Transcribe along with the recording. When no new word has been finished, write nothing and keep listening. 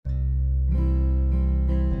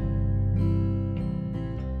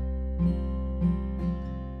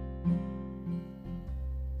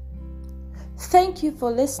Thank you for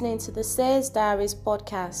listening to the Sayers Diaries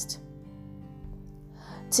podcast.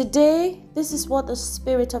 Today, this is what the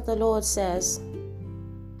Spirit of the Lord says.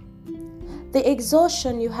 The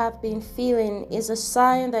exhaustion you have been feeling is a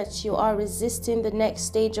sign that you are resisting the next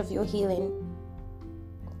stage of your healing.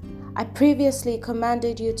 I previously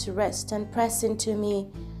commanded you to rest and press into me,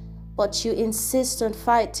 but you insist on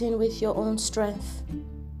fighting with your own strength.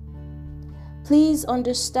 Please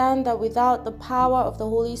understand that without the power of the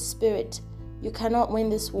Holy Spirit, you cannot win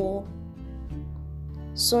this war.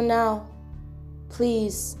 So now,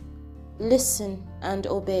 please listen and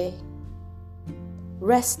obey.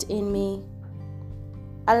 Rest in me.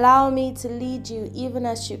 Allow me to lead you even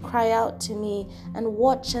as you cry out to me, and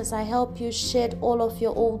watch as I help you shed all of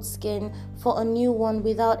your old skin for a new one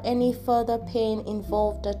without any further pain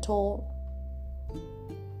involved at all.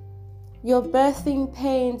 Your birthing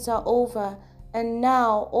pains are over, and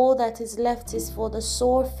now all that is left is for the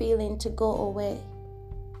sore feeling to go away.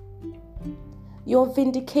 Your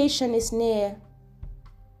vindication is near.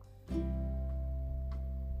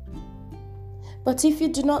 But if you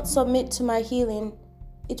do not submit to my healing,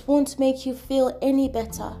 it won't make you feel any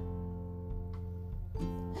better.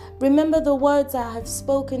 Remember the words I have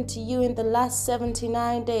spoken to you in the last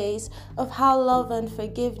 79 days of how love and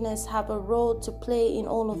forgiveness have a role to play in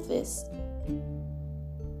all of this.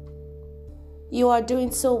 You are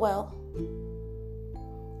doing so well.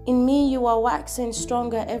 In me, you are waxing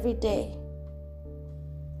stronger every day.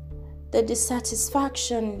 The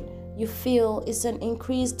dissatisfaction you feel is an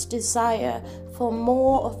increased desire for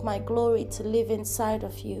more of my glory to live inside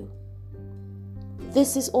of you.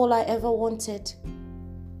 This is all I ever wanted,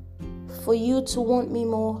 for you to want me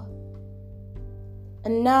more.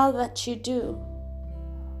 And now that you do,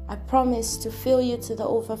 I promise to fill you to the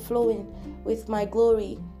overflowing with my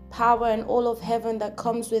glory, power, and all of heaven that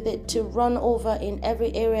comes with it to run over in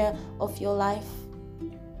every area of your life.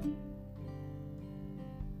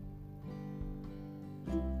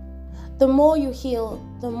 The more you heal,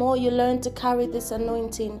 the more you learn to carry this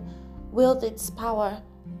anointing, wield its power,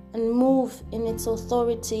 and move in its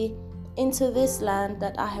authority into this land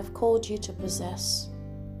that I have called you to possess.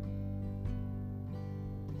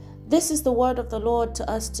 This is the word of the Lord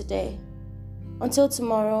to us today. Until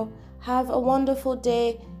tomorrow, have a wonderful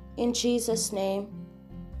day in Jesus' name.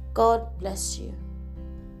 God bless you.